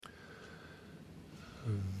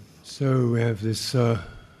So we have this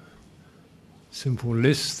simple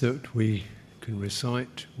list that we can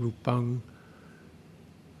recite: Rupang,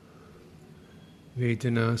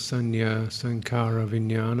 Vedana, Sanya, saṇkhāra,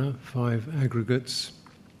 Vijñāna, 5 aggregates.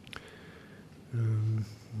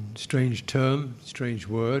 Strange term, strange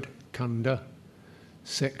word, khanda,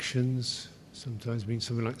 sections, sometimes means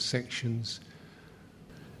something like sections.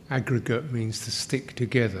 Aggregate means to stick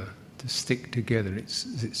together, to stick together. It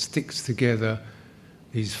sticks together.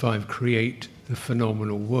 These 5 create the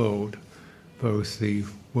phenomenal world, both the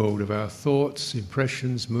world of our thoughts,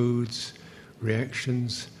 impressions, moods,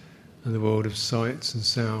 reactions, and the world of sights and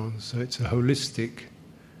sounds. So it's a holistic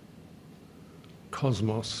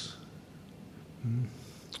cosmos.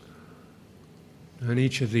 And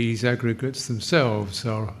each of these aggregates themselves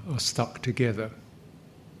are stuck together.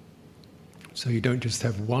 So you don't just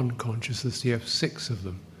have one consciousness, you have 6 of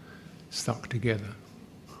them stuck together,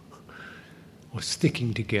 or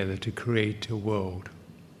sticking together to create a world.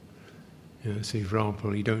 So for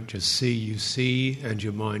example, you don't just see, you see and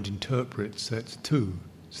your mind interprets. That's 2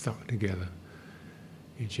 stuck together.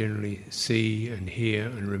 You generally see and hear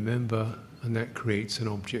and remember, and that creates an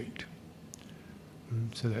object.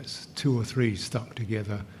 So that's 2 or 3 stuck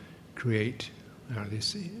together, create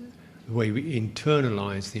this, the way we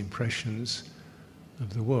internalize the impressions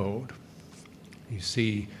of the world. You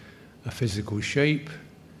see a physical shape,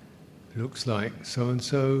 looks like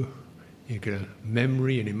so-and-so, you get a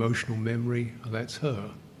memory, an emotional memory, oh, that's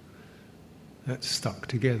her. That's stuck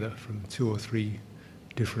together from 2 or 3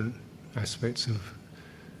 different aspects of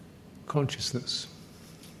consciousness.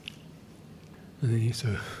 And then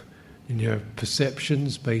you have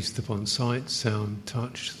perceptions based upon sight, sound,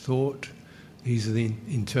 touch, thought. These are the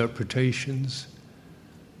interpretations.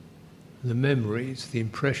 The memories, the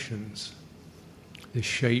impressions. The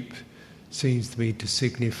shape seems to me to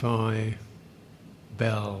signify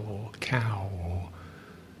bell or cow or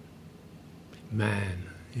man,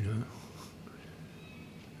 And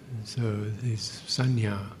so there's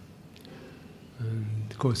sanya.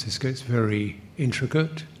 And of course this gets very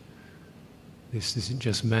intricate. This isn't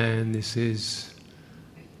just man, this is,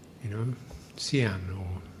 Sian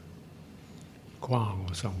or Kwang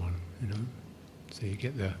or someone, So you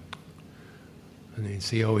get the, and then you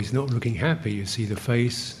see, oh, he's not looking happy. You see the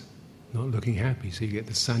face not looking happy. So you get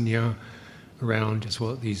the sanya around just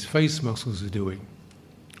what these face muscles are doing,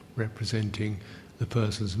 representing the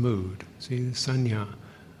person's mood. See the sanya.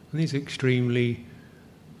 And these are extremely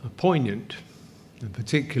poignant, and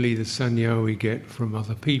particularly the sanya we get from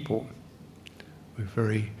other people. We're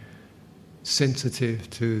very sensitive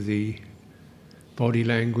to the body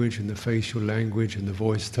language and the facial language and the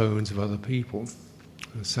voice tones of other people.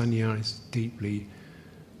 The sanya is deeply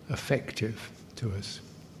effective to us.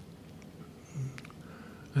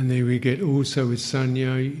 And then we get also with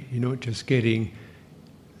sanya, you're not just getting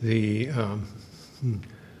the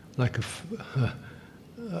like a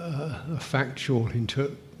factual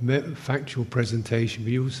presentation,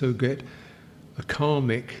 but you also get a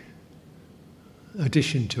karmic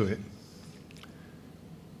addition to it.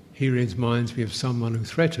 He reminds me of someone who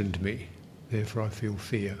threatened me, therefore I feel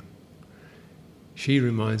fear. She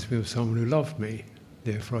reminds me of someone who loved me,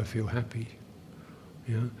 therefore I feel happy.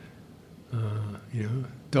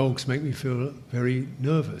 Dogs make me feel very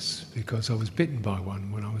nervous because I was bitten by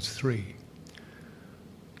one when I was 3.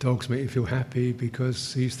 Dogs make me feel happy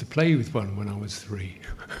because I used to play with one when I was 3.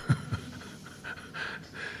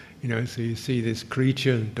 So you see this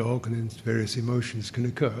creature, dog, and then various emotions can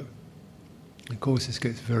occur. Of course, this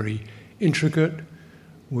gets very intricate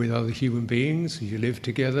with other human beings. You live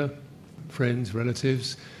together, friends,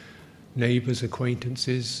 relatives, neighbours,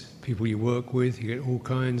 acquaintances, people you work with. You get all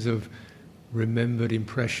kinds of remembered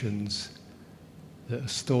impressions that are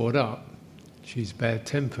stored up. She's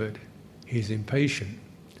bad-tempered. He's impatient.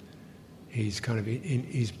 He's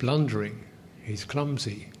he's blundering. He's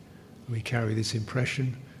clumsy. We carry this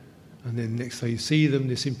impression. And then next time you see them,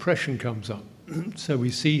 this impression comes up. So we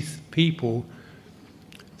see people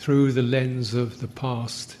through the lens of the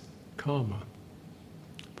past karma,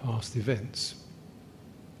 past events.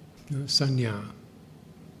 Sanya.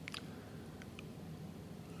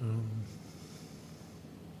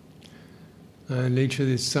 And each of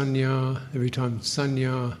this sanya, every time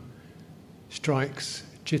sanya strikes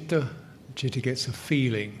citta, citta gets a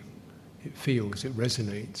feeling. It feels, it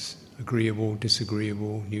resonates. Agreeable,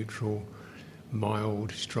 disagreeable, neutral,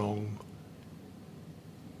 mild, strong,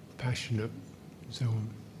 passionate, so on.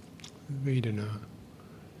 Vedana.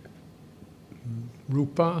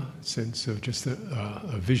 Rupa, sense of just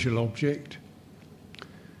a visual object.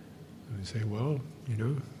 And we say, well,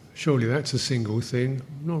 surely that's a single thing.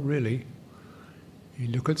 Not really. You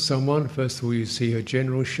look at someone, first of all you see her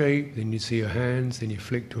general shape, then you see her hands, then you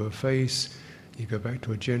flick to her face, you go back to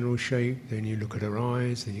her general shape, then you look at her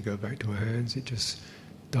eyes, then you go back to her hands. It just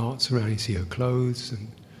darts around. You see her clothes,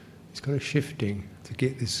 and it's kind of shifting to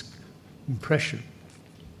get this impression.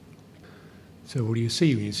 So what do you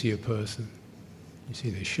see when you see a person? You see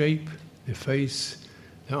their shape, their face,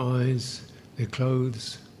 their eyes, their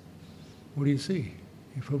clothes. What do you see?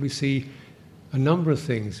 You probably see a number of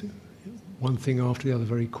things, one thing after the other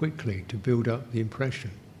very quickly to build up the impression.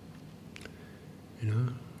 You know,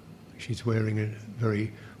 she's wearing a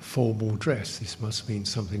very formal dress. This must mean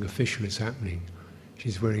something official is happening.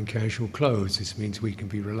 She's wearing casual clothes. This means we can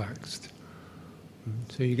be relaxed.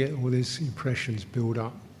 So you get all these impressions build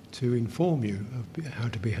up to inform you of how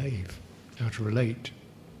to behave, how to relate.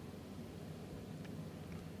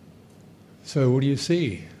 So what do you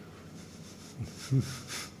see?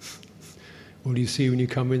 What do you see when you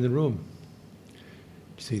come in the room? Do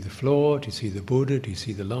you see the floor? Do you see the Buddha? Do you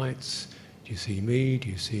see the lights? Do you see me? Do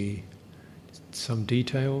you see some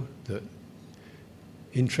detail that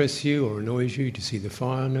interests you or annoys you? Do you see the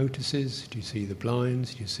fire notices? Do you see the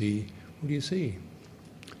blinds? Do you see... What do you see?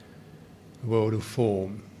 The world of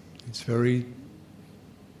form. It's very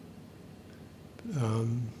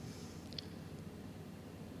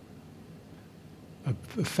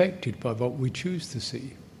affected by what we choose to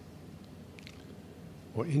see,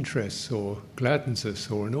 what interests or gladdens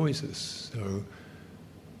us or annoys us. So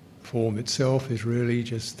form itself is really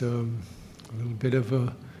just a little bit of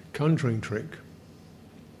a conjuring trick.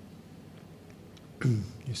 You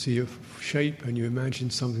see a shape and you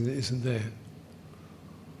imagine something that isn't there.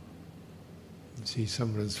 You see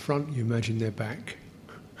someone's front, you imagine their back.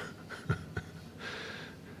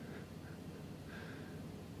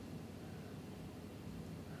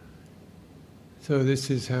 So this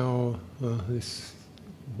is how this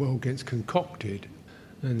world gets concocted.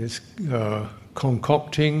 And this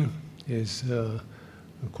concocting is a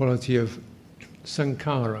quality of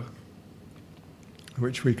saṇkhāra,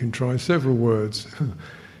 which we can try several words.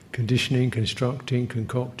 Conditioning, constructing,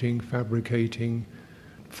 concocting, fabricating,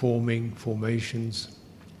 forming, formations.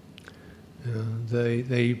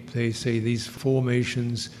 They say these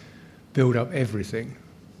formations build up everything.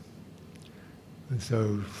 And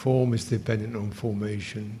so form is dependent on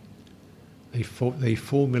formation. They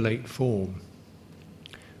formulate form.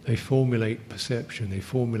 They formulate perception. They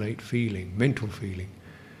formulate feeling, mental feeling.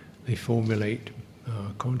 They formulate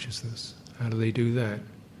consciousness. How do they do that?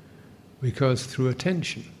 Because through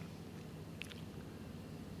attention.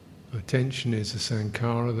 Attention is a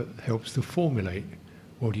saṇkhāra that helps to formulate.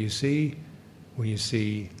 What do you see? When you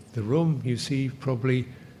see the room, you see probably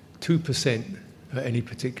 2% at any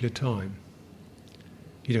particular time.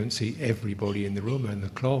 You don't see everybody in the room and the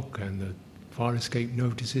clock and the fire escape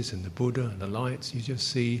notices and the Buddha and the lights. You just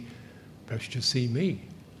see, perhaps you just see me.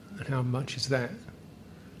 And how much is that?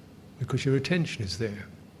 Because your attention is there,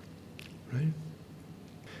 right?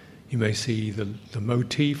 You may see the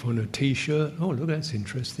motif on a T-shirt. Oh, look, that's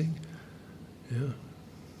interesting. Yeah.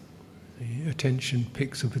 The attention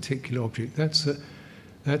picks a particular object. That's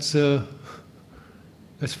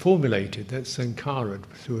formulated. That's saṇkhāra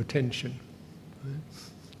through attention. Right?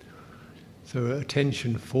 So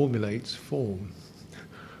attention formulates form.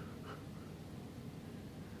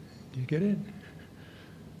 Do you get it?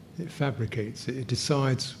 It fabricates it. It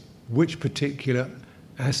decides which particular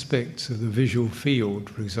aspects of the visual field,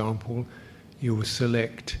 for example, you will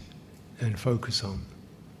select and focus on.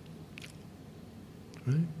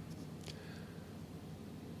 Right?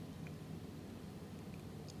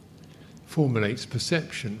 Formulates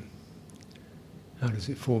perception. How does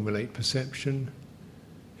it formulate perception?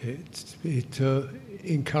 It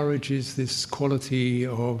encourages this quality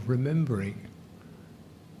of remembering.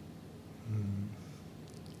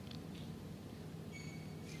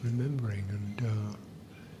 Remembering and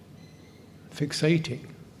fixating.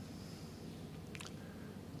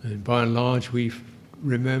 And by and large we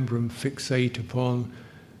remember and fixate upon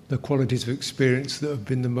the qualities of experience that have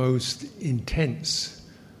been the most intense,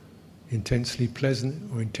 intensely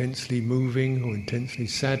pleasant or intensely moving or intensely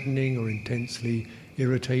saddening or intensely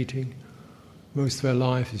irritating. Most of our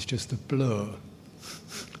life is just a blur,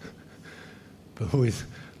 but with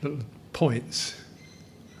little points.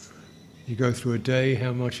 You go through a day,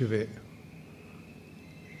 how much of it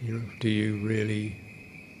do you really,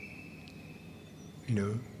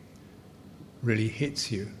 really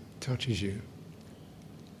hits you, touches you,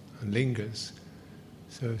 and lingers.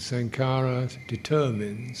 So saṇkhāra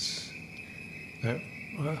determines that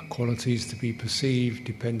qualities to be perceived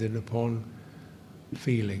dependent upon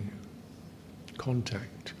feeling,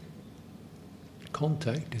 contact.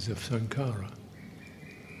 Contact is a saṇkhāra.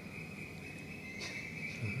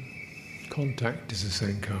 Contact is a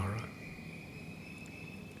saṇkhāra,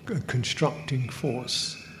 a constructing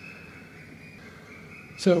force.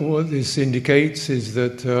 So what this indicates is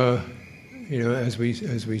that, as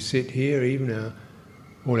we sit here, even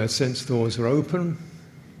all our sense doors are open.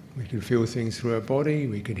 We can feel things through our body,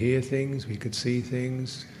 we could hear things, we could see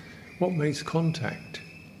things. What makes contact?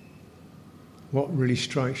 What really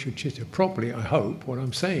strikes your citta? Probably, I hope, what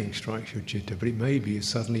I'm saying strikes your citta, but it may be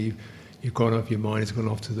suddenly you've gone off, your mind has gone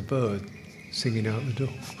off to the bird singing out the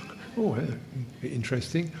door. Oh,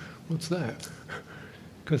 interesting. What's that?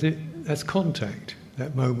 Because that's contact,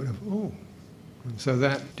 that moment of, oh. And so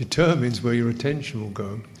that determines where your attention will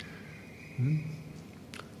go.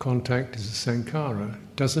 Contact is a saṇkhāra.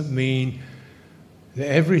 Doesn't mean that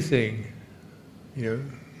everything,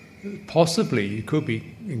 possibly you could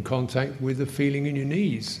be in contact with the feeling in your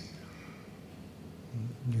knees.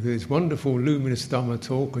 There's wonderful luminous Dhamma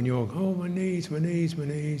talk and you're, oh, my knees.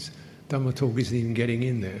 Dhamma talk isn't even getting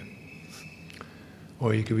in there.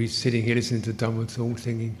 Or you could be sitting here listening to Dhamma talk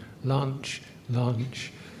thinking, lunch, and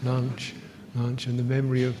the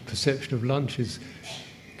memory of perception of lunch is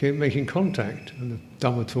making contact. And the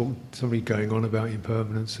Dhamma talk, somebody going on about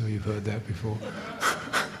impermanence, so you've heard that before.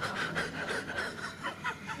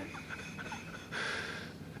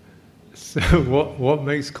 So what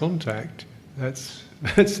makes contact? That's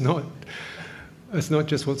not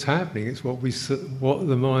just what's happening. It's what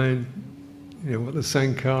the mind, what the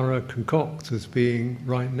saṇkhāra concocts as being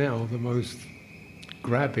right now the most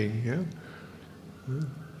grabbing. Yeah.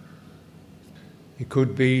 It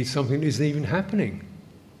could be something that isn't even happening,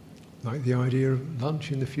 like the idea of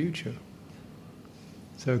lunch in the future.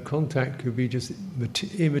 So contact could be just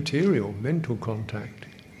immaterial, mental contact.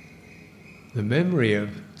 The memory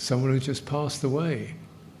of someone who's just passed away.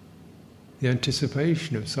 The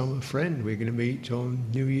anticipation of a friend we're going to meet on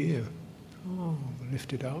New Year. Oh,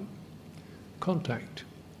 lift it up. Contact.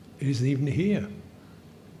 It isn't even here.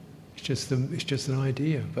 It's just an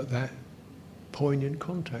idea, but that poignant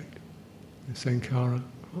contact. The saṇkhāra,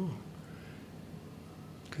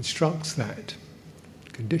 constructs that,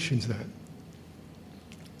 conditions that.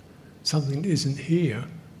 Something that isn't here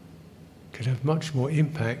can have much more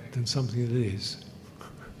impact than something that is.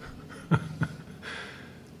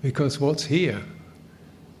 Because what's here,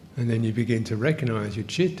 and then you begin to recognize your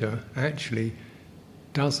citta actually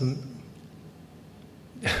doesn't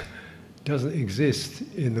exist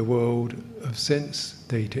in the world of sense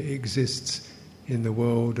data, it exists in the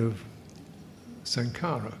world of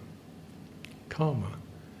saṇkhāra, kamma.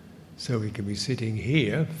 So we can be sitting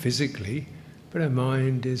here physically, but our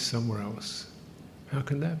mind is somewhere else. How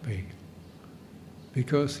can that be?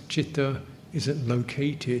 Because citta isn't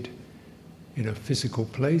located in a physical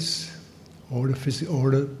place or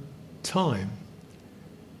a time.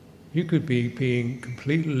 You could be being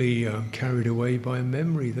completely carried away by a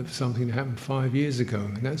memory of something that happened 5 years ago,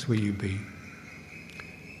 and that's where you'd be.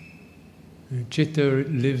 Citta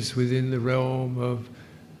lives within the realm of,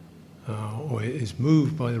 or is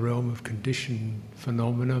moved by the realm of conditioned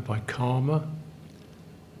phenomena, by kamma,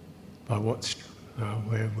 by what's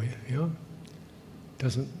where we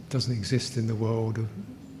doesn't exist in the world of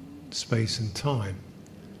space and time.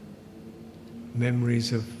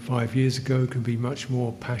 Memories of 5 years ago can be much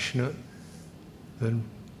more passionate than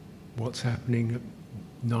what's happening at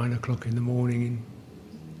 9 o'clock in the morning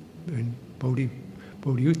in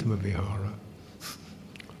Uttama Vihara.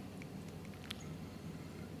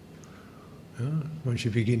 Once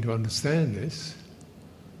you begin to understand this,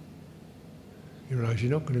 you realise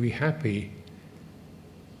you're not going to be happy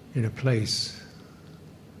in a place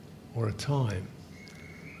or a time.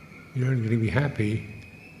 You're only going to be happy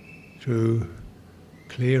through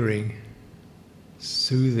clearing,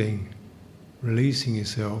 soothing, releasing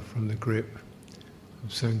yourself from the grip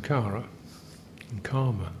of saṇkhāra and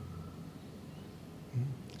kamma.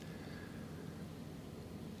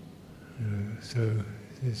 So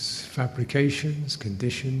there's fabrications,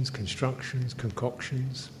 conditions, constructions,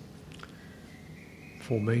 concoctions,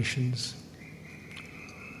 formations.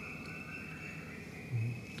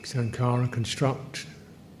 Saṇkhāra construct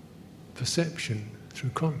perception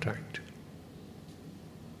through contact.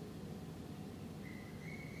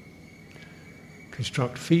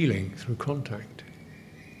 Construct feeling through contact.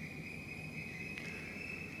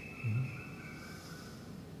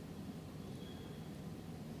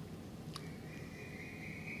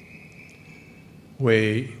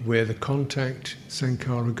 Where the contact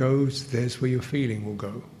saṇkhāra goes, there's where your feeling will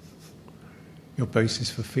go. Your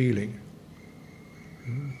basis for feeling.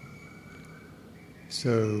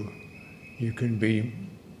 So you can be,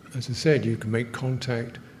 as I said, you can make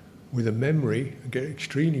contact with a memory and get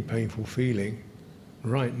extremely painful feeling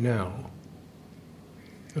right now,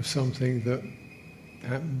 of something that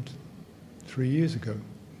happened 3 years ago.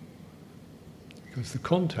 Because the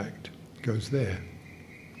contact goes there,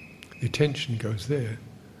 the attention goes there,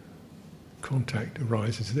 contact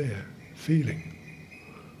arises there, feeling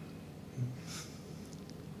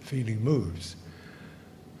moves.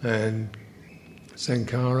 And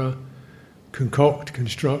saṇkhāra,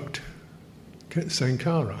 construct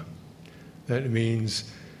saṇkhāra. That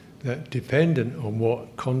means that dependent on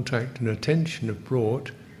what contact and attention have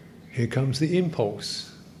brought, here comes the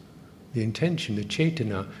impulse, the intention, the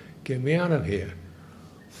cetana, get me out of here,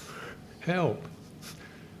 help,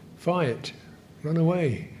 fight, run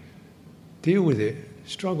away, deal with it,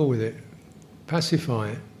 struggle with it, pacify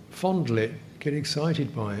it, fondle it, get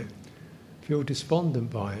excited by it, feel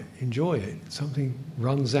despondent by it, enjoy it. Something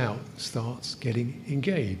runs out, starts getting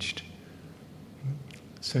engaged.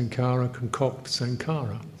 Saṇkhāra, concoct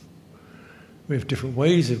saṇkhāra. We have different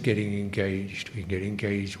ways of getting engaged. We can get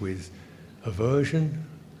engaged with aversion,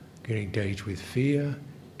 get engaged with fear,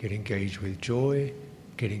 get engaged with joy,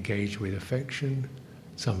 get engaged with affection.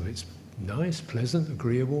 Some of it's nice, pleasant,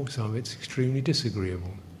 agreeable, some of it's extremely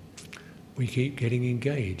disagreeable. We keep getting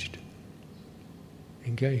engaged.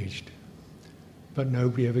 But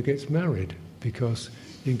nobody ever gets married because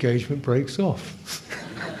the engagement breaks off.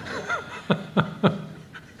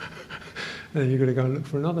 And then you've got to go and look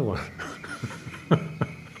for another one.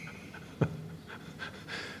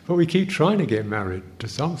 But we keep trying to get married to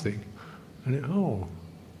something, and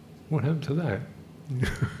what happened to that?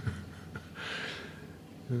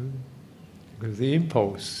 Because the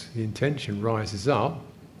impulse, the intention rises up,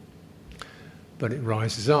 but it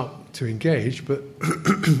rises up to engage, but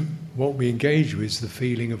what we engage with is the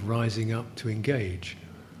feeling of rising up to engage.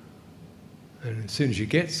 And as soon as you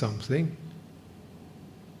get something,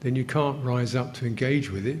 then you can't rise up to engage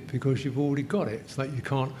with it because you've already got it. It's like you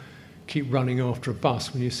can't keep running after a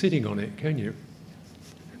bus when you're sitting on it, can you?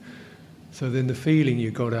 So then the feeling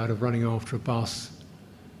you got out of running after a bus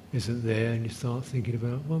isn't there, and you start thinking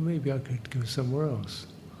about, well, maybe I could go somewhere else.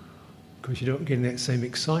 Because you're not getting that same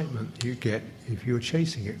excitement you get if you're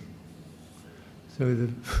chasing it. So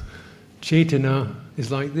the cetana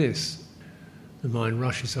is like this. The mind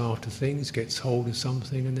rushes after things, gets hold of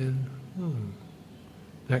something, and then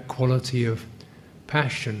that quality of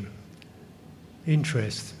passion,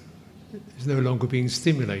 interest, is no longer being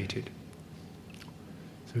stimulated.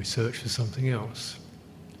 So we search for something else.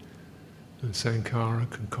 And saṇkhāra,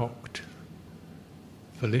 concoct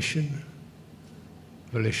volition.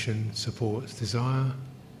 Volition supports desire.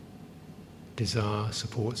 Desire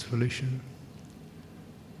supports volition.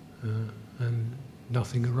 And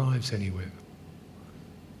nothing arrives anywhere.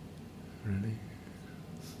 Really.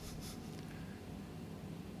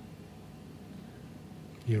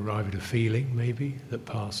 You arrive at a feeling, maybe, that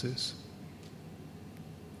passes.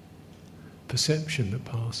 Perception that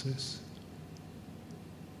passes.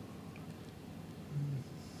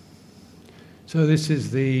 So this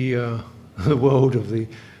is the world of the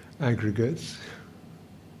aggregates.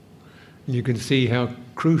 You can see how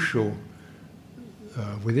crucial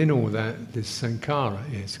within all that this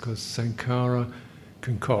saṇkhāra is, because saṇkhāra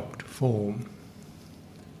concoct form.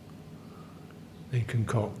 They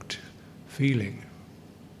concoct feeling.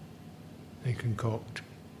 They concoct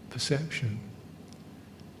perception.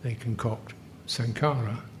 They concoct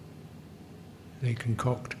saṇkhāra. They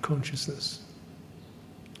concoct consciousness.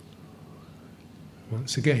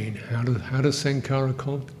 Once again, how does saṇkhāra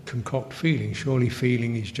concoct feeling? Surely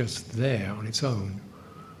feeling is just there on its own.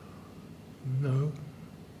 No.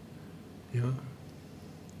 Yeah.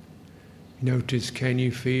 Notice, can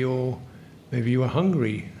you feel, maybe you were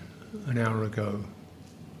hungry an hour ago.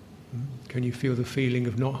 Can you feel the feeling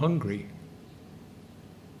of not hungry?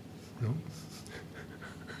 No.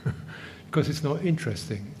 Because it's not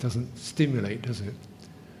interesting. It doesn't stimulate, does it?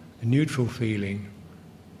 A neutral feeling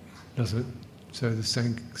doesn't.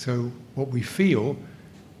 So what we feel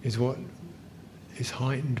is what is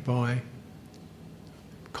heightened by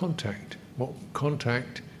contact. What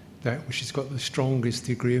contact, that which has got the strongest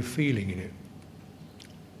degree of feeling in it.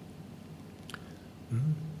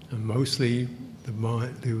 And mostly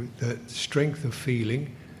the strength of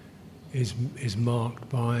feeling is marked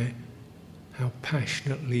by how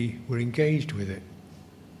passionately we're engaged with it.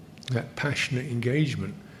 That passionate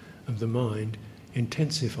engagement of the mind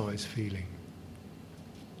intensifies feeling.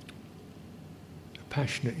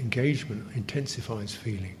 Passionate engagement intensifies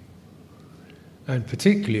feeling. And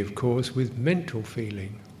particularly, of course, with mental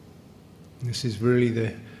feeling. This is really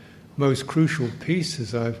the most crucial piece,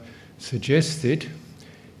 as I've suggested.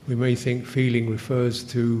 We may think feeling refers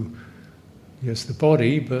to just the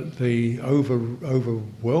body, but the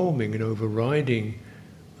overwhelming and overriding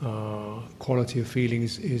quality of feeling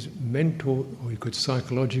is mental, or you could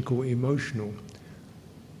psychological, emotional.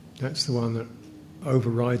 That's the one that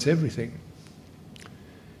overrides everything.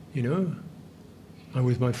 You know, I'm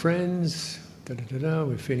with my friends,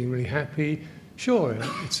 we're feeling really happy. Sure,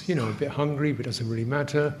 it's, you know, a bit hungry, but it doesn't really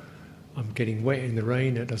matter. I'm getting wet in the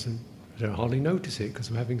rain, I don't hardly notice it because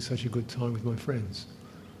I'm having such a good time with my friends.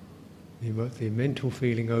 The mental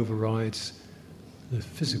feeling overrides the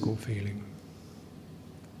physical feeling.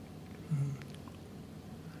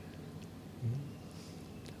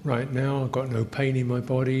 Right now I've got no pain in my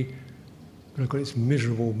body, but I've got this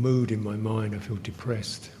miserable mood in my mind. I feel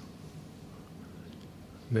depressed.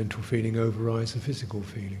 Mental feeling overrides the physical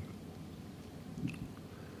feeling.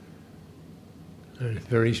 And it's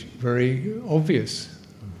very, very obvious.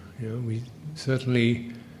 You know, we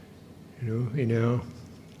certainly, you know, in our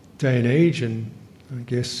day and age, and I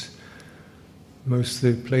guess most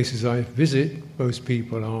of the places I visit, most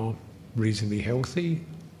people are reasonably healthy.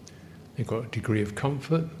 They've got a degree of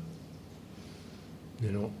comfort.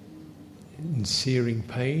 They're not in searing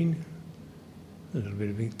pain. A little bit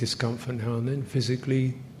of discomfort now and then.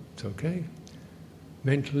 Physically, it's okay.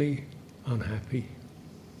 Mentally, unhappy.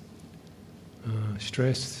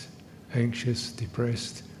 Stressed, anxious,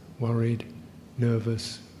 depressed, worried,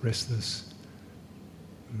 nervous, restless.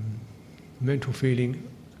 Mental feeling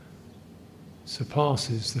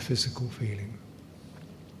surpasses the physical feeling.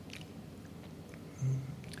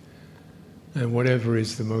 And whatever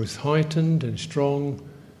is the most heightened and strong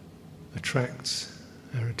attracts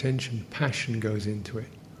our attention. Passion goes into it.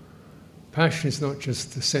 Passion is not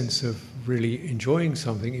just the sense of really enjoying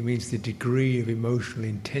something, it means the degree of emotional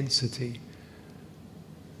intensity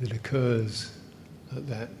that occurs at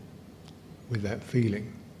that, with that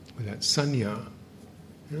feeling, with that saṇkhāra.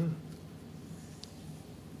 You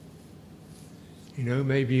know,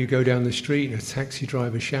 maybe you go down the street and a taxi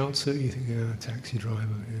driver shouts at you, you think, yeah, taxi driver,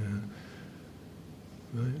 yeah.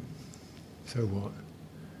 Right? So what?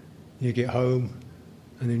 You get home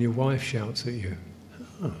and then your wife shouts at you.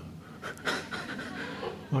 Oh.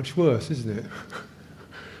 Much worse, isn't it?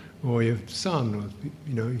 Or your son, or,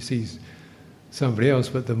 you know, he sees somebody else,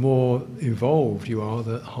 but the more involved you are,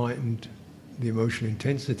 the heightened the emotional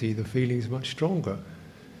intensity, the feeling is much stronger.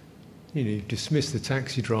 You know, you dismiss the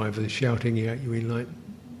taxi driver shouting at you in like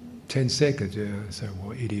 10 seconds. Yeah, so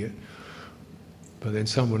what, idiot. But then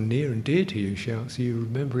someone near and dear to you shouts, you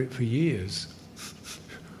remember it for years.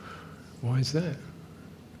 Why is that?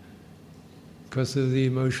 Because of the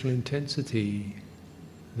emotional intensity,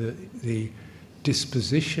 the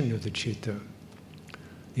disposition of the citta,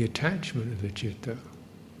 the attachment of the citta,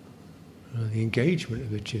 the engagement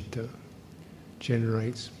of the citta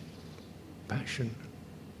generates passion,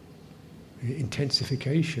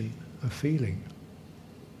 intensification of feeling.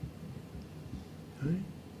 Right?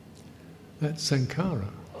 That's saṇkhāra,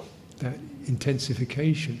 that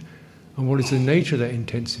intensification. And what is the nature of that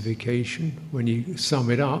intensification? When you sum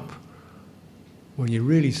it up, when you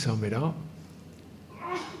really sum it up,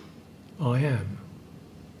 I am.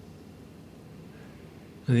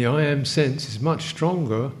 And the I am sense is much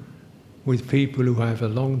stronger with people who I have a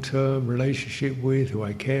long-term relationship with, who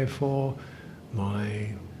I care for, my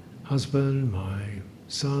husband, my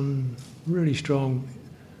son, really strong.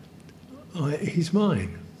 He's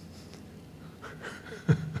mine.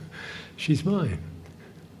 She's mine.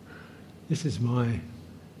 This is my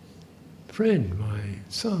friend, my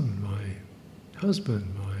son, my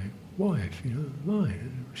husband, my wife, you know,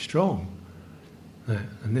 mine, strong.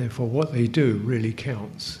 And therefore what they do really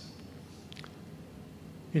counts.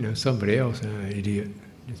 You know, somebody else, idiot,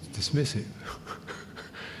 just dismiss it.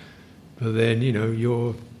 But then, you know,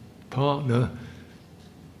 your partner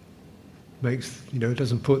makes, you know,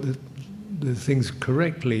 doesn't put the things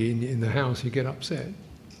correctly in the house, you get upset.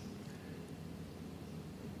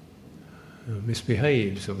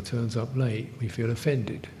 Misbehaves or turns up late, we feel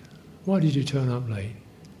offended. Why did you turn up late?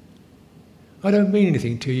 I don't mean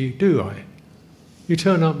anything to you, do I? You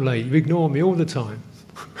turn up late, you ignore me all the time.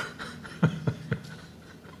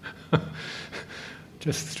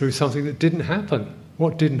 Just through something that didn't happen.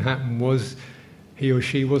 What didn't happen was he or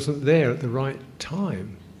she wasn't there at the right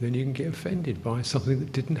time. Then you can get offended by something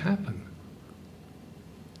that didn't happen.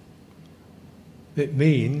 It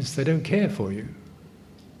means they don't care for you.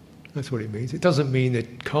 That's what it means. It doesn't mean their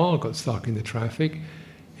car got stuck in the traffic.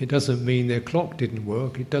 It doesn't mean their clock didn't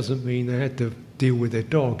work. It doesn't mean they had to deal with their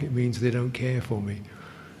dog. It means they don't care for me.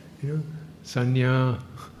 You know, saṇkhāra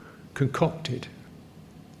concocted.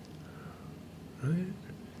 Right?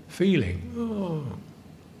 Feeling, oh.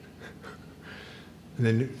 And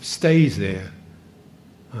then it stays there.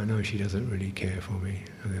 I know she doesn't really care for me.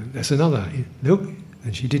 And then that's another. Look,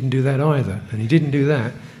 and she didn't do that either, and he didn't do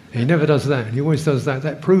that, and he never does that, and he always does that.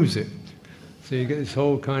 That proves it. So you get this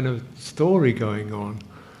whole kind of story going on,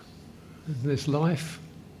 this life,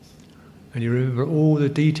 and you remember all the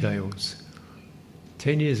details.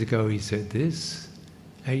 10 years ago he said this,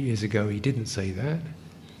 8 years ago he didn't say that,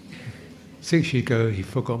 6 years ago he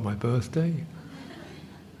forgot my birthday,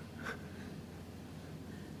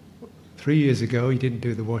 3 years ago he didn't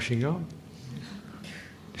do the washing up.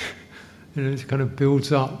 And it kind of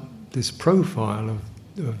builds up this profile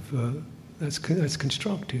of that's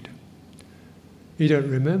constructed. You don't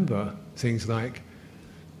remember things like,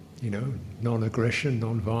 non-aggression,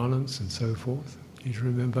 non-violence, and so forth. You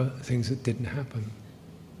remember things that didn't happen.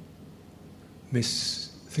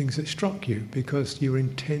 Miss things that struck you because you were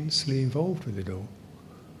intensely involved with it all.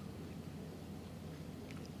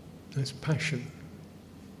 That's passion.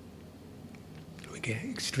 We get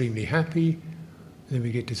extremely happy, then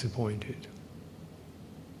we get disappointed.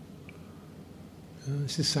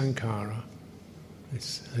 This is saṇkhāra.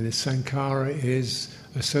 And this saṇkhāra is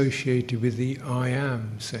associated with the I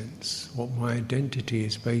am sense, what my identity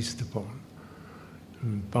is based upon.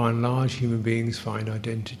 And by and large, human beings find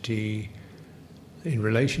identity in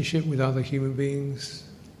relationship with other human beings.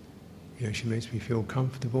 She makes me feel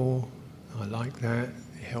comfortable. I like that.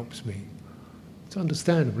 It helps me. It's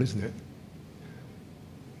understandable, isn't it?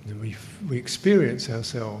 And we experience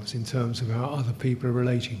ourselves in terms of how other people are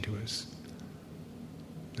relating to us.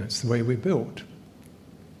 That's the way we're built.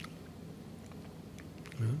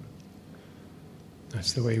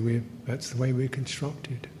 That's the way we're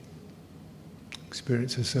constructed.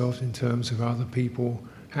 Experience ourselves in terms of other people,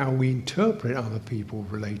 how we interpret other people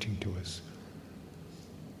relating to us.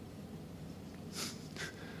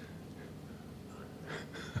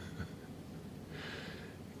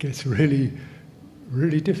 It gets really,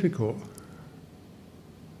 really difficult.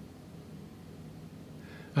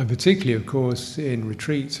 And particularly, of course, in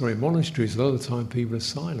retreats or in monasteries, a lot of the time people are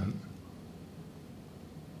silent.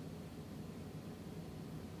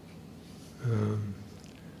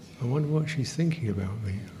 I wonder what she's thinking about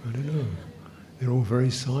me. I don't know. They're all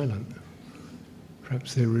very silent.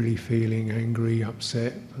 Perhaps they're really feeling angry,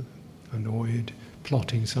 upset, annoyed,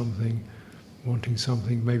 plotting something, wanting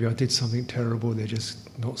something. Maybe I did something terrible, they're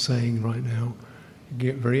just not saying right now. You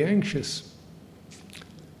get very anxious.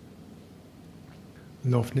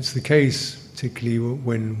 And often it's the case, particularly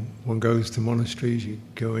when one goes to monasteries, you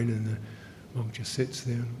go in and the monk just sits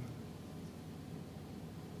there.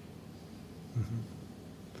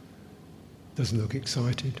 Doesn't look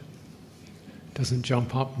excited, doesn't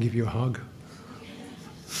jump up and give you a hug.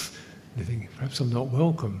 You think, perhaps I'm not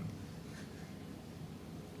welcome.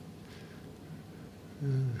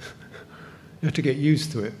 You have to get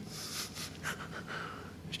used to it.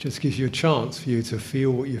 It just gives you a chance for you to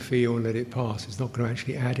feel what you feel and let it pass. It's not going to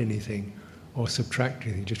actually add anything or subtract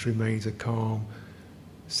anything. It just remains a calm,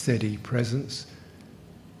 steady presence.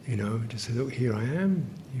 Just say, look, here I am.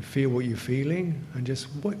 You feel what you're feeling, and just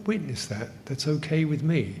witness that. That's okay with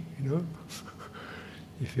me, You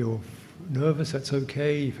feel nervous, that's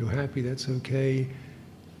okay. You feel happy, that's okay.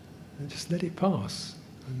 And just let it pass.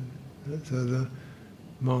 And so the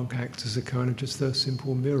monk acts as a kind of just a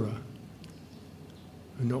simple mirror.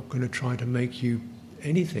 I'm not going to try to make you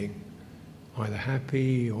anything, either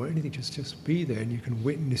happy or anything. Just be there, and you can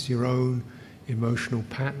witness your own emotional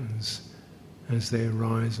patterns as they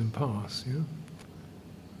arise and pass.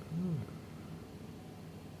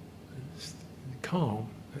 Calm,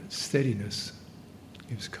 that steadiness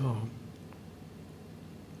gives calm.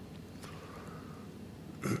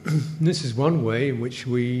 This is one way in which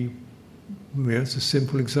it's a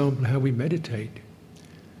simple example of how we meditate.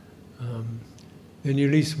 Then you're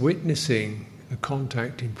at least witnessing the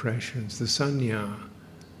contact impressions, the saññā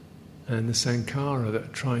and the saṇkhāra that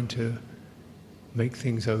are trying to make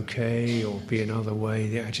things okay or be another way,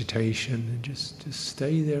 the agitation, and just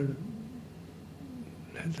stay there.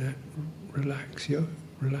 Let that relax,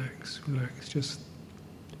 relax, just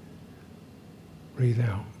breathe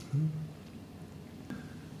out.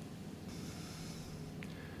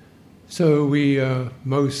 So we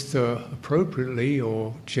most appropriately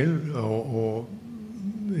or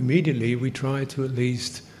immediately we try to at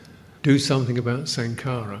least do something about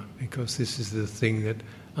saṇkhāra, because this is the thing that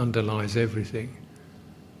underlies everything.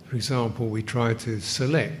 For example, we try to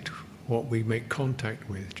select what we make contact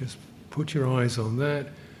with. Just put your eyes on that,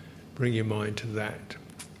 bring your mind to that.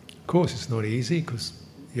 Of course it's not easy, because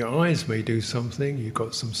your eyes may do something, you've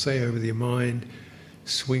got some say over your mind,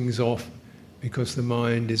 swings off, because the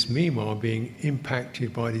mind is meanwhile being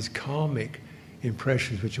impacted by these karmic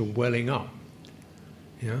impressions which are welling up.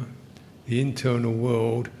 The internal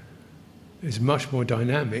world is much more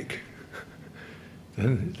dynamic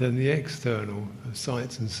than the external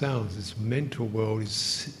sights and sounds. This mental world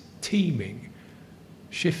is teeming,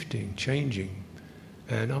 shifting, changing,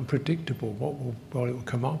 and unpredictable. What it will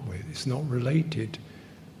come up with. It's not related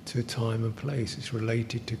to time and place. It's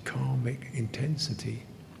related to karmic intensity.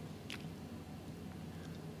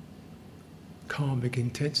 Karmic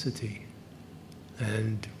intensity.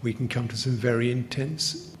 And we can come to some very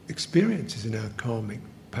intense experiences in our karmic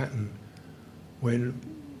pattern when,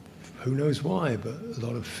 who knows why, but a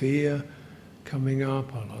lot of fear coming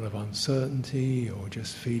up, a lot of uncertainty, or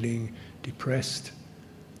just feeling depressed.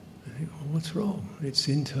 I think, oh, what's wrong? It's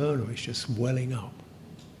internal, it's just welling up.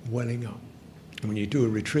 And when you do a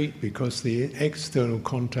retreat, because the external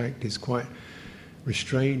contact is quite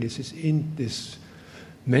restrained, it's this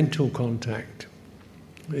mental contact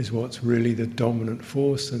is what's really the dominant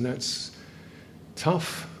force, and that's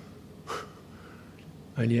tough,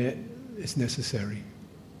 and yet it's necessary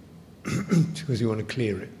because you want to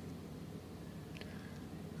clear it.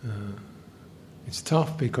 It's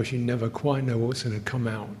tough because you never quite know what's going to come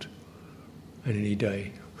out in any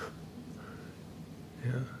day.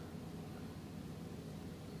 Yeah.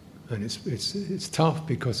 And it's tough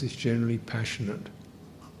because it's generally passionate.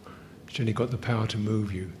 It's generally got the power to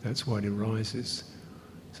move you. That's why it arises.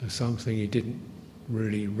 So something you didn't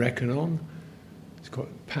really reckon on, it's got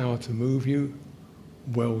power to move you,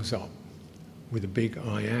 wells up with a big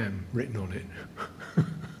I am written on it.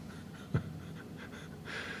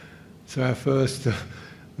 So at first,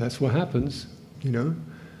 that's what happens, you know.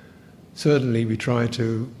 Certainly we try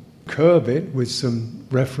to curb it with some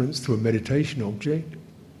reference to a meditation object.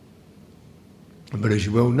 But as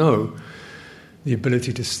you well know, the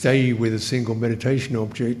ability to stay with a single meditation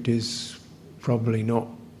object is probably not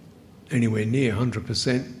anywhere near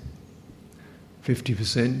 100%,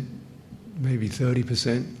 50%, maybe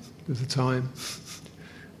 30% of the time.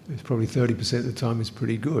 It's probably 30% of the time is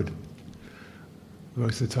pretty good.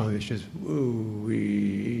 Most of the time it's just ooh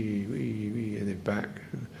wee wee wee and then back,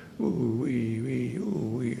 ooh wee wee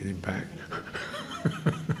ooh wee and then back.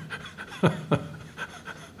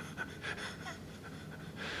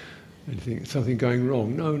 And you think something going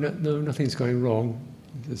wrong? No, nothing's going wrong.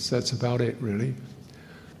 That's about it, really.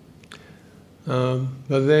 But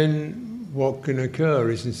then what can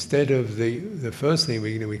occur is, instead of the first thing,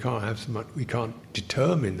 we can't have so much, we can't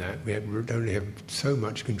determine that. We only have so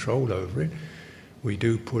much control over it. We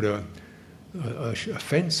do put a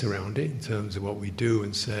fence around it in terms of what we do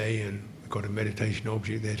and say, and we've got a meditation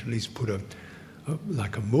object there to at least put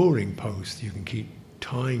like a mooring post you can keep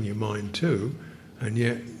tying your mind to, and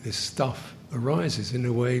yet this stuff arises in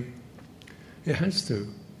a way it has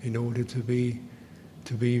to, in order to be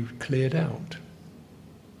cleared out.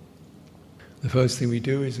 The first thing we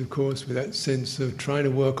do is, of course, with that sense of trying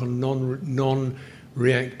to work on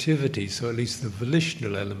non-reactivity, so at least the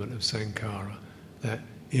volitional element of saṇkhāra, that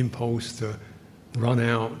impulse to run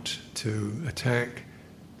out, to attack,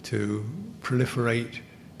 to proliferate,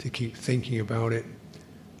 to keep thinking about it,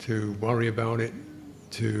 to worry about it,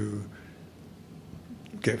 to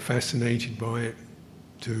get fascinated by it,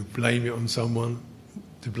 to blame it on someone,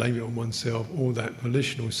 to blame it on oneself. All that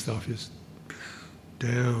volitional stuff is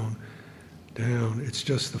down. It's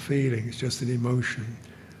just a feeling, it's just an emotion,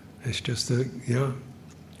 it's just accept.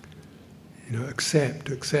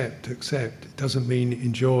 It doesn't mean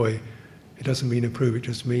enjoy, it doesn't mean approve, it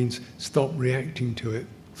just means stop reacting to it.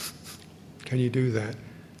 Can you do that?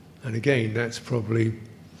 And again, that's probably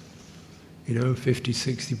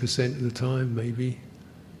 50-60% of the time, maybe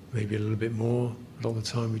a little bit more. A lot of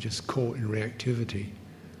the time we're just caught in reactivity.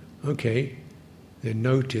 Okay, then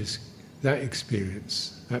notice that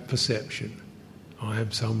experience, that perception. I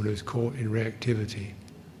am someone who's caught in reactivity,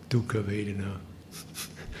 dukkha vedana.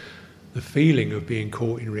 The feeling of being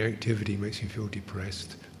caught in reactivity makes you feel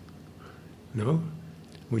depressed. No?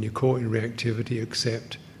 When you're caught in reactivity,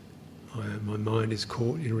 accept, my mind is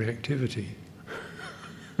caught in reactivity.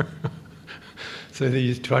 So then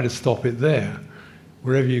you try to stop it there.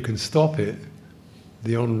 Wherever you can stop it,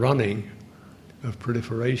 the on-running of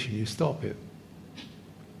proliferation, you stop it.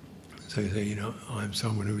 So you say, I'm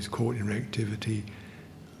someone who is caught in reactivity.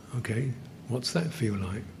 Okay, what's that feel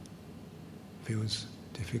like? Feels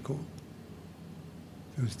difficult.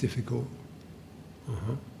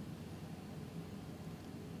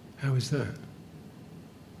 How is that?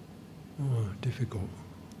 Oh, difficult.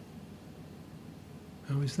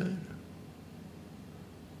 How is that?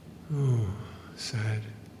 Oh, sad.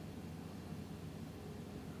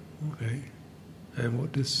 Okay. And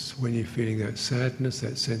what does, when you're feeling that sadness,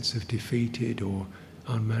 that sense of defeated or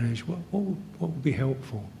unmanaged, what would be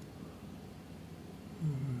helpful?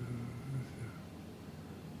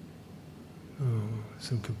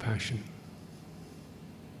 some compassion.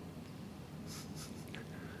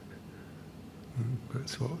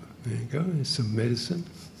 That's what, there you go, there's some medicine.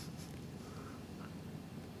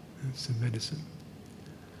 That's some medicine.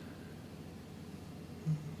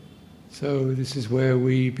 So this is where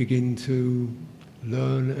we begin to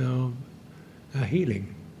learn our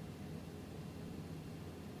healing.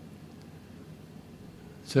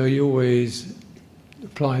 So you always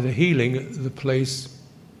apply the healing at the place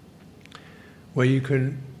where you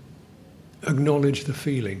can acknowledge the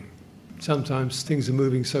feeling. Sometimes things are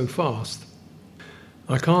moving so fast,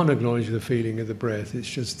 I can't acknowledge the feeling of the breath, it's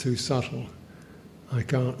just too subtle. I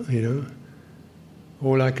can't,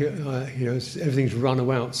 or everything's run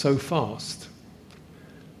out so fast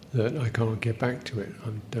that I can't get back to it, I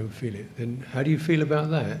don't feel it. Then how do you feel about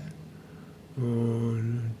that? Oh,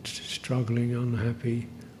 struggling, unhappy.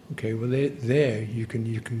 Okay, well there you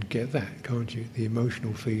can get that, can't you? The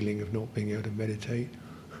emotional feeling of not being able to meditate.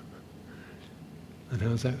 And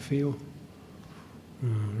how's that feel? Oh,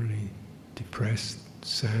 really depressed,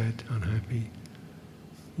 sad, unhappy.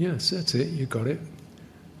 Yes, that's it, you got it.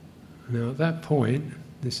 Now at that point,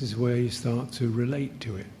 this is where you start to relate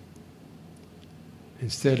to it.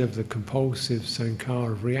 Instead of the compulsive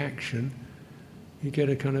saṇkhāra of reaction, you get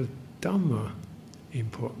a kind of Dhamma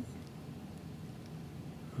input.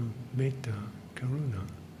 Metta, karuna.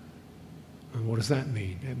 And what does that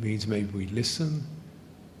mean? It means maybe we listen,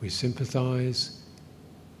 we sympathize,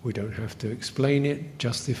 we don't have to explain it,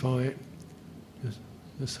 justify it,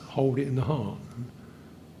 just hold it in the heart.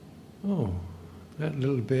 Oh, that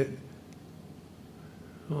little bit,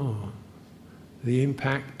 the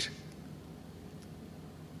impact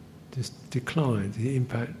just declines, the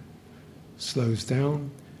impact slows down,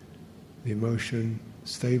 the emotion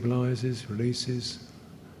stabilizes, releases.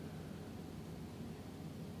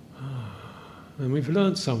 And we've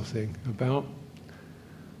learned something about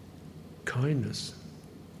kindness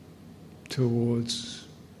towards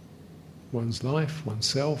one's life,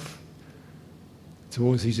 oneself,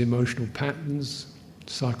 towards these emotional patterns,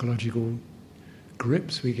 psychological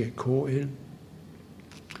grips we get caught in.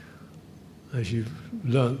 As you've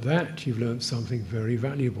learnt that, you've learnt something very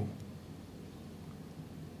valuable.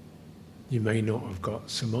 You may not have got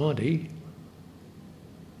samadhi,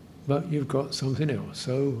 but you've got something else.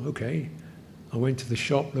 So, okay, I went to the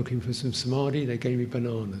shop looking for some samadhi, they gave me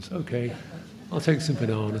bananas. Okay, I'll take some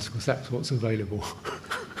bananas because that's what's available.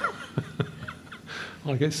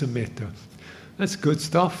 I'll get some metta. That's good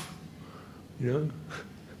stuff,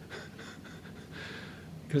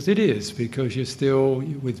 Because it is, because you're still,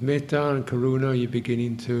 with metta and karuna, you're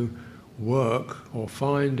beginning to work or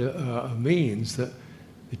find a means that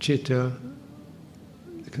the citta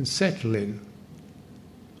can settle in.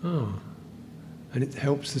 And it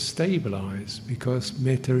helps to stabilize, because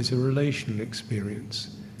metta is a relational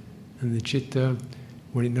experience. And the citta,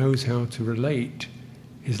 when it knows how to relate,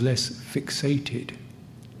 is less fixated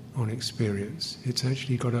on experience. It's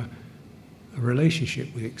actually got a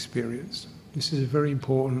relationship with experience. This is a very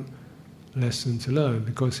important lesson to learn,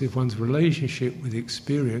 because if one's relationship with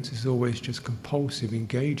experience is always just compulsive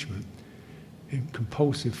engagement,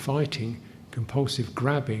 compulsive fighting, compulsive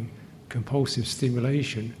grabbing, compulsive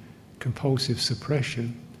stimulation, compulsive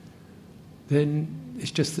suppression, then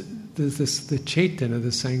it's just that the chaitana, the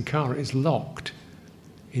saṇkhāra, is locked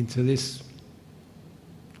into this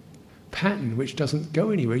pattern which doesn't go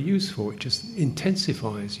anywhere useful, it just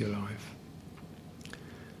intensifies your life.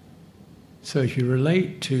 So if you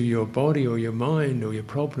relate to your body or your mind or your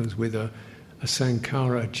problems with a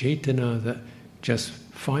saṇkhāra, a chaitana that just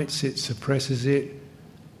fights it, suppresses it,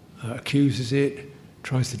 accuses it,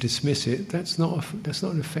 tries to dismiss it, that's not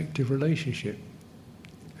an effective relationship.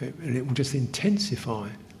 And it will just intensify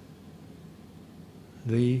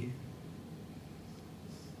the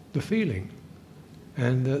feeling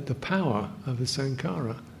and the power of the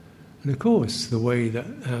saṇkhāra. And of course, the way that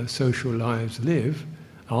our social lives live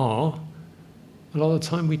are, a lot of the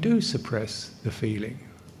time we do suppress the feeling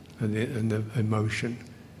and the emotion,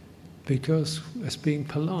 because that's being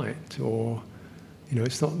polite, or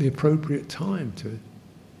it's not the appropriate time to,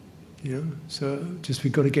 so just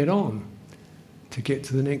we've got to get on to get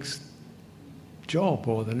to the next job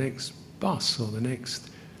or the next bus or the next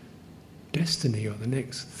destiny or the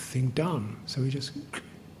next thing done. So we just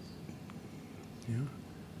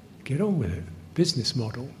get on with it. Business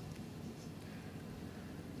model.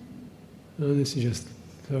 And this is just,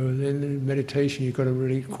 so then in meditation you've got to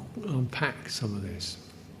really unpack some of this.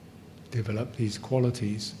 Develop these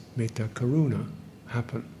qualities, metta, karuna,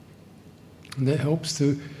 happen. And that helps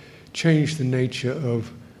to change the nature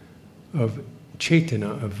of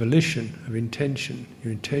cetana, of volition, of intention.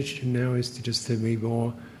 Your intention now is to be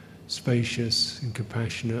more spacious and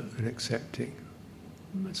compassionate and accepting.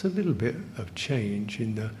 That's a little bit of change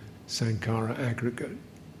in the saṇkhāra aggregate.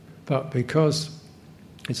 But because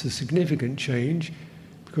it's a significant change,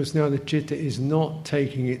 because now the citta is not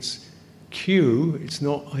taking its cue, it's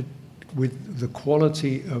not with the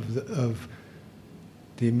quality of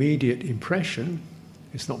the immediate impression,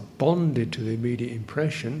 it's not bonded to the immediate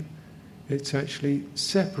impression, it's actually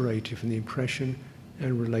separated from the impression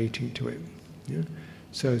and relating to it. Yeah?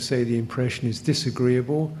 So say the impression is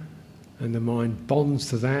disagreeable and the mind bonds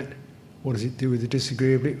to that. What does it do with the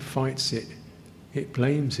disagreeable? It fights it, it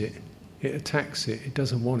blames it, it attacks it, it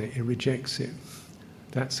doesn't want it, it rejects it.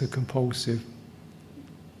 That's a compulsive,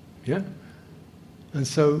 yeah? And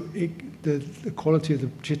so the quality of the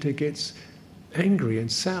citta gets angry and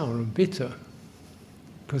sour and bitter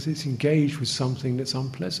because it's engaged with something that's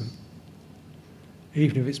unpleasant.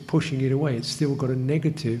 Even if it's pushing it away, it's still got a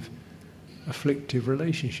negative, afflictive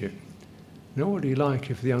relationship. Now what do you like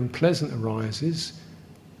if the unpleasant arises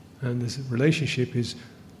and this relationship is,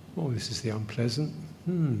 oh, this is the unpleasant,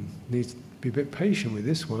 needs to be a bit patient with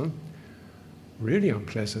this one. Really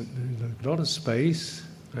unpleasant, there's a lot of space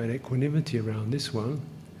and equanimity around this one.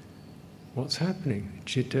 What's happening?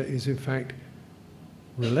 Citta is in fact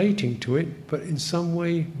relating to it, but in some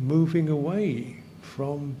way moving away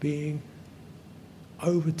from being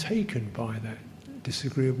overtaken by that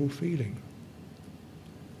disagreeable feeling.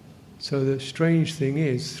 So the strange thing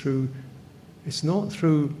is, it's not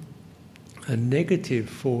through a negative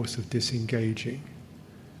force of disengaging,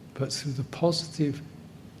 but through the positive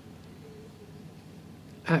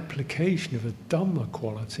application of a Dhamma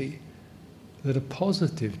quality that a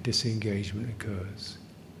positive disengagement occurs.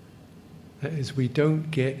 That is, we don't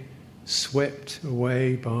get swept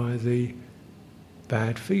away by the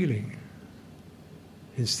bad feeling.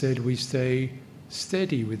 Instead, we stay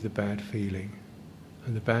steady with the bad feeling,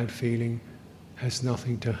 and the bad feeling has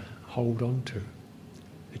nothing to hold on to.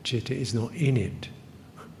 The citta is not in it.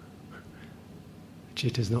 The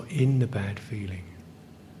citta is not in the bad feeling.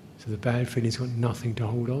 So the bad feeling's got nothing to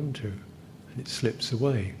hold on to, and it slips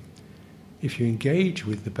away. If you engage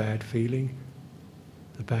with the bad feeling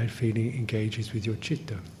engages with your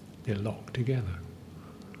citta. They're locked together.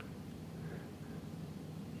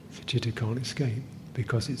 The citta can't escape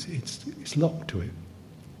because it's locked to it.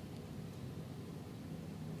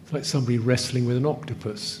 It's like somebody wrestling with an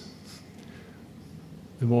octopus.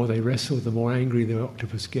 The more they wrestle, the more angry the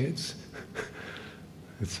octopus gets,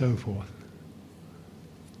 and so forth.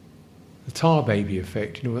 The tar baby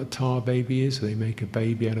effect. You know what a tar baby is? They make a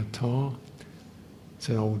baby out of tar. It's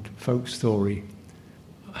an old folk story.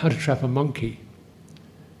 How to trap a monkey.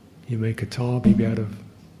 You make a tar baby out of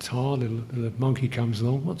tar, the monkey comes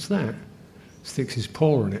along, what's that? Sticks his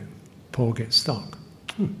paw on it, paw gets stuck.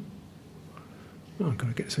 Oh, I've got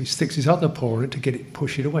to get, so he sticks his other paw on it to get it,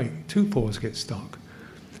 push it away. Two paws get stuck.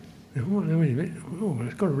 Now, wait a minute,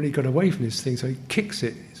 I've really got away from this thing, so he kicks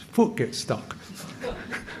it, his foot gets stuck.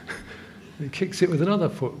 He kicks it with another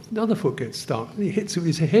foot gets stuck. He hits it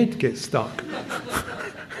with his head, gets stuck.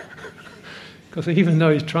 Because even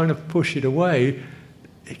though he's trying to push it away,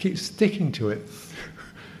 it keeps sticking to it.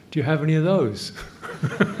 Do you have any of those?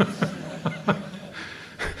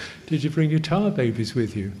 Did you bring your tar babies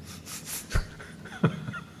with you?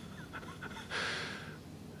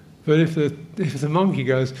 But if the monkey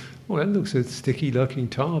goes, well, that looks a sticky-looking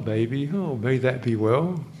tar baby, oh, may that be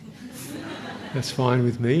well. That's fine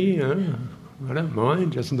with me, I don't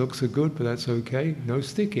mind, doesn't look so good, but that's okay, no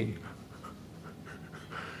sticking.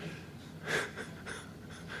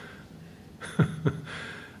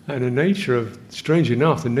 And the nature of, strangely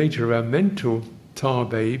enough, the nature of our mental tar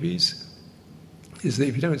babies is that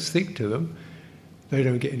if you don't stick to them, they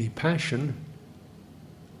don't get any passion,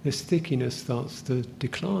 their stickiness starts to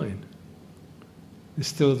decline. They're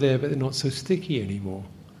still there, but they're not so sticky anymore.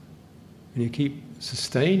 And you keep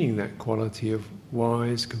sustaining that quality of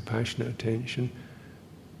wise, compassionate attention,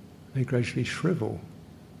 they gradually shrivel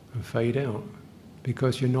and fade out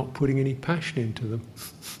because you're not putting any passion into them.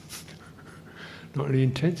 Not any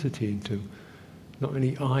intensity into them, not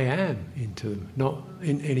any I am into them, not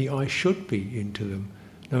any I should be into them,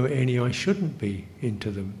 no any I shouldn't be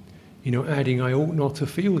into them. Adding I ought not to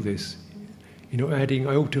feel this, adding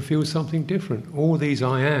I ought to feel something different. All these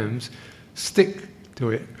I ams stick to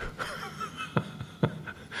it.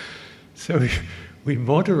 So we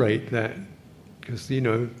moderate that because,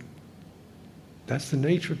 that's the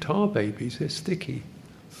nature of tar babies, they're sticky.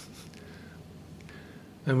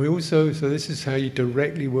 And we also, so this is how you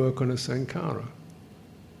directly work on a saṇkhāra.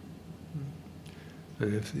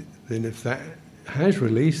 And if that has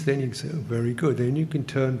released, then you can say, oh, very good. Then you can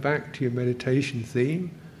turn back to your meditation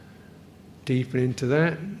theme, deepen into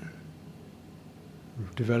that,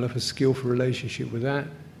 develop a skillful relationship with that,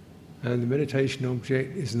 and the meditation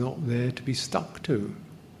object is not there to be stuck to.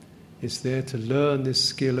 It's there to learn this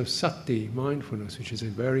skill of sati, mindfulness, which is a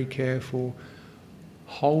very careful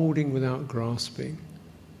holding without grasping,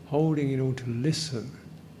 holding in order to listen,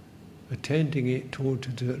 attending it to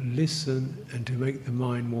listen and to make the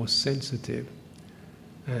mind more sensitive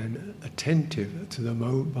and attentive to the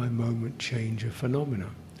moment-by-moment change of phenomena.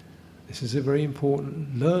 This is a very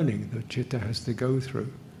important learning that citta has to go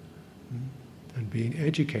through and being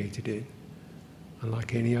educated in. And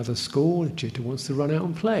like any other school, citta wants to run out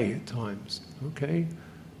and play at times. Okay,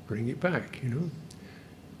 bring it back,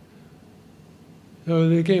 So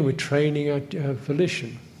again, we're training our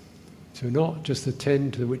volition to not just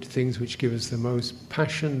attend to things which give us the most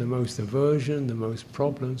passion, the most aversion, the most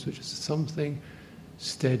problems, which is something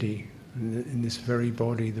steady in this very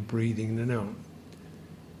body, the breathing in and out.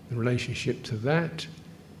 The relationship to that,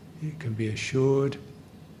 it can be assured,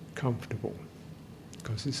 comfortable,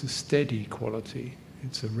 because it's a steady quality,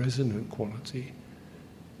 it's a resonant quality.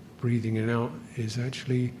 Breathing in and out is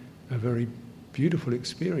actually a very beautiful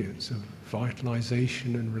experience of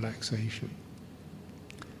vitalization and relaxation.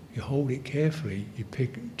 You hold it carefully,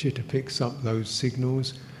 citta picks up those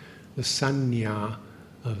signals, the saṇkhāra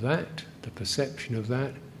of that, the perception of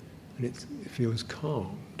that, and it feels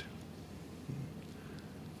calmed.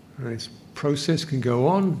 And this process can go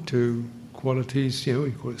on to qualities,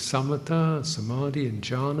 we call it samatha, samadhi and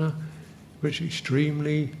jhana, which are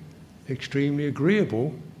extremely, extremely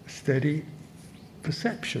agreeable, steady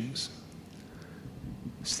perceptions.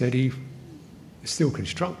 Steady, still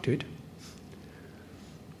constructed,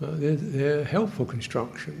 they're helpful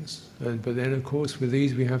constructions. But then, of course, with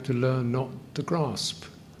these we have to learn not to grasp,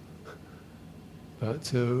 but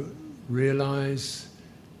to realize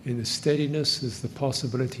in the steadiness there's the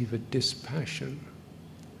possibility of a dispassion,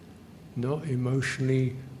 not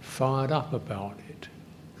emotionally fired up about it.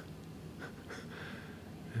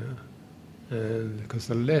 And because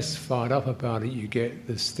the less fired up about it you get,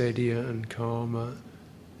 the steadier and calmer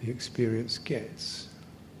the experience gets.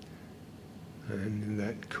 And in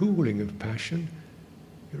that cooling of passion,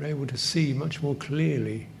 you're able to see much more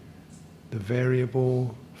clearly the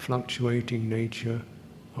variable, fluctuating nature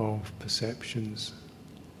of perceptions,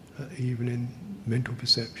 even in mental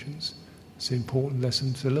perceptions. It's an important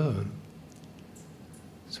lesson to learn.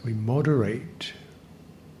 So we moderate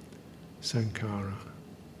saṇkhāra.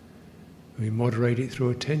 We moderate it through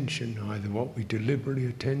attention, either what we deliberately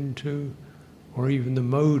attend to, or even the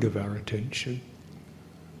mode of our attention.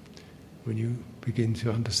 When you begin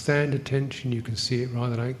to understand attention, you can see it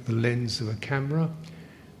rather like the lens of a camera,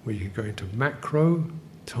 where you can go into macro,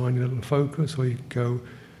 tiny little focus, or you can go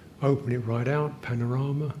open it right out,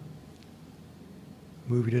 panorama,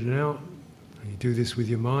 move it in and out. And you do this with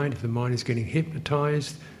your mind. If the mind is getting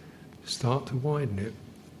hypnotized, start to widen it.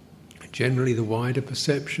 Generally, the wider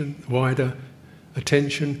perception, wider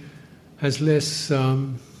attention has less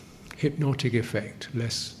hypnotic effect,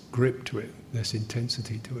 less grip to it, less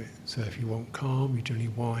intensity to it. So if you want calm, you generally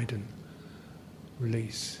widen,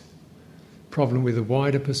 release. Problem with the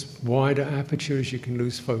wider aperture is you can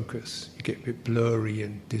lose focus. You get a bit blurry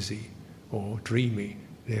and dizzy or dreamy.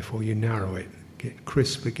 Therefore you narrow it, get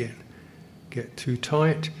crisp again. Get too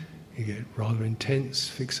tight, you get rather intense,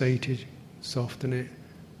 fixated, soften it.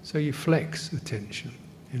 So you flex attention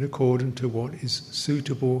in accordance to what is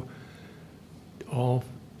suitable of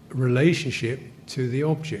relationship to the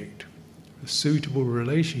object, a suitable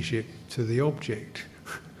relationship to the object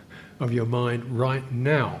of your mind right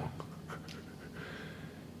now.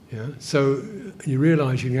 Yeah? So you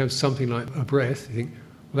realize you can have something like a breath, you think,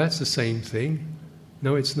 well, that's the same thing.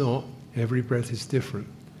 No, it's not. Every breath is different.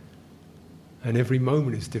 And every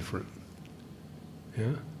moment is different.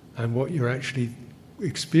 Yeah? And what you're actually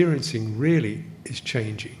experiencing really is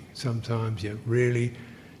changing. Sometimes you're really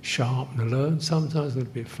sharp and alert, sometimes a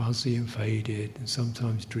little bit fuzzy and faded, and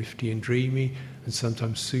sometimes drifty and dreamy, and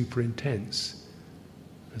sometimes super intense.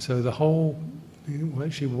 And so the whole,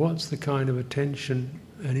 actually, what's the kind of attention,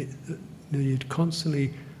 and you're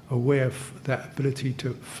constantly aware of that ability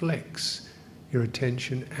to flex your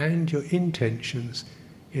attention and your intentions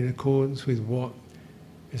in accordance with what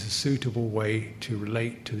is a suitable way to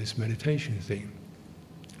relate to this meditation theme.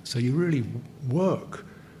 So you really work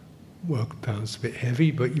sounds a bit heavy,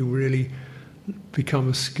 but you really become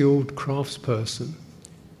a skilled craftsperson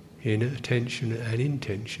in attention and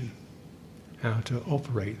intention, how to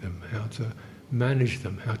operate them, how to manage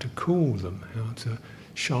them, how to cool them, how to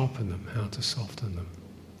sharpen them, how to soften them.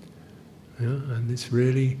 Yeah? And it's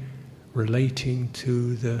really relating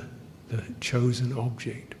to the chosen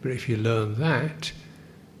object. But if you learn that,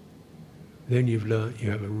 then you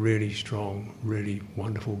have a really strong, really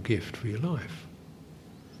wonderful gift for your life.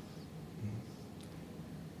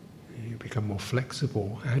 You become more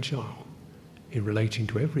flexible, agile in relating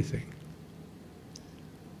to everything.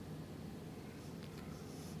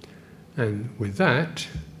 And with that,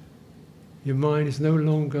 your mind is no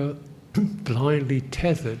longer blindly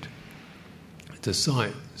tethered to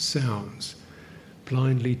sight, sounds,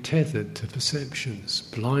 blindly tethered to perceptions,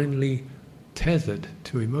 blindly tethered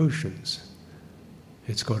to emotions.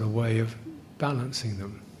 It's got a way of balancing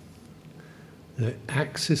them. The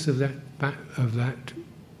axis of that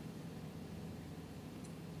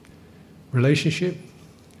relationship,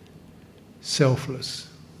 selfless.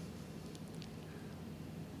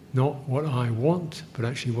 Not what I want, but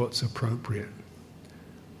actually what's appropriate.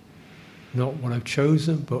 Not what I've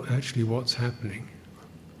chosen, but actually what's happening.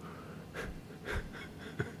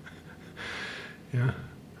 Yeah?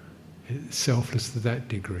 It's selfless to that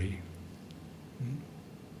degree.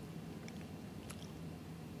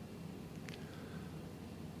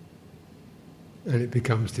 And it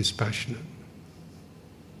becomes dispassionate.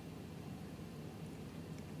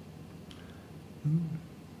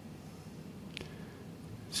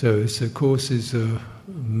 So this, of course, is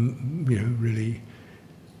really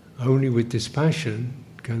only with dispassion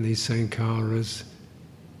can these saṇkhāras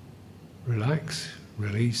relax,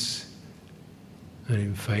 release,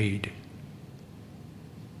 and fade.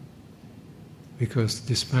 Because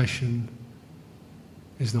dispassion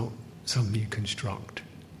is not something you construct.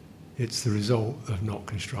 It's the result of not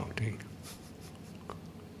constructing.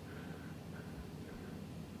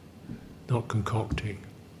 Not concocting.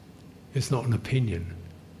 It's not an opinion.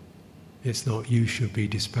 It's not you should be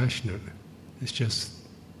dispassionate.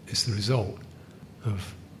 It's the result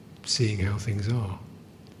of seeing how things are,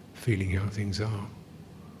 feeling how things are.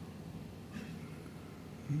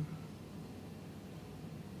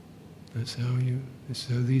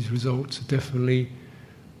 So these results are definitely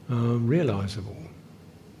realizable.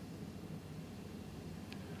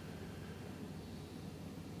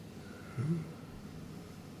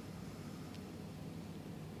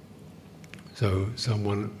 So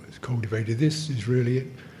someone who's cultivated this is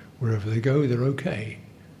really, wherever they go, they're okay.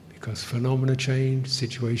 Because phenomena change,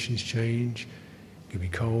 situations change. It could be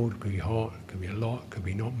cold, it could be hot, it could be a lot, it could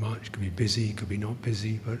be not much, it could be busy, it could be not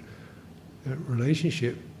busy. But that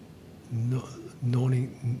relationship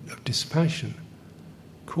of dispassion,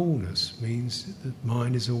 coolness, means that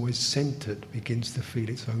mind is always centered, begins to feel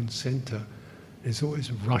its own center. It's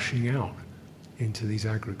always rushing out into these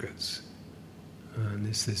aggregates. And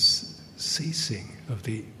there's this ceasing of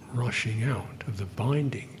the rushing out, of the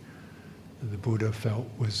binding that the Buddha felt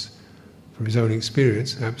was, from his own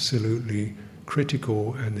experience, absolutely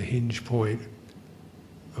critical and the hinge point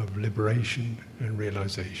of liberation and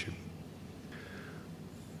realization.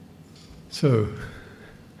 So,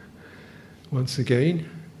 once again,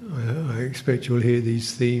 I expect you'll hear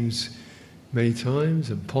these themes many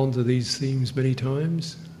times and ponder these themes many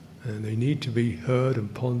times, and they need to be heard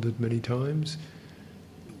and pondered many times.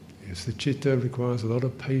 Yes, the citta requires a lot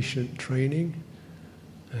of patient training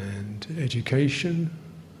and education,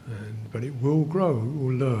 but it will grow, it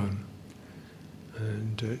will learn,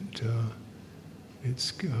 and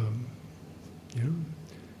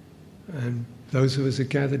and those of us who are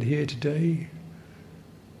gathered here today,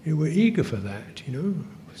 we're eager for that.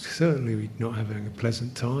 Certainly we're not having a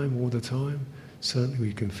pleasant time all the time. Certainly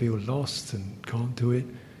we can feel lost and can't do it,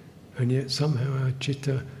 and yet somehow our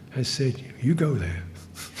citta has said, "You go there."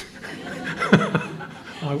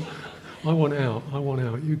 I want out,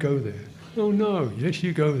 you go there. Oh no, yes,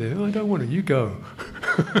 you go there. Oh, I don't want to, you go.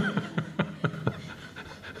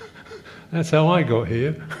 That's how I got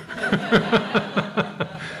here.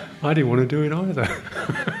 I didn't want to do it either.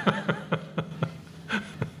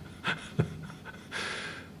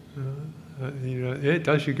 It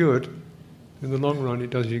does you good. In the long run,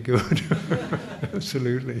 it does you good.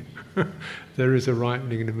 Absolutely. There is a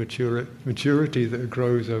ripening and a maturity that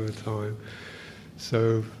grows over time.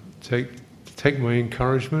 So take my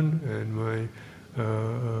encouragement and my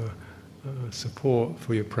support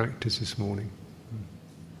for your practice this morning.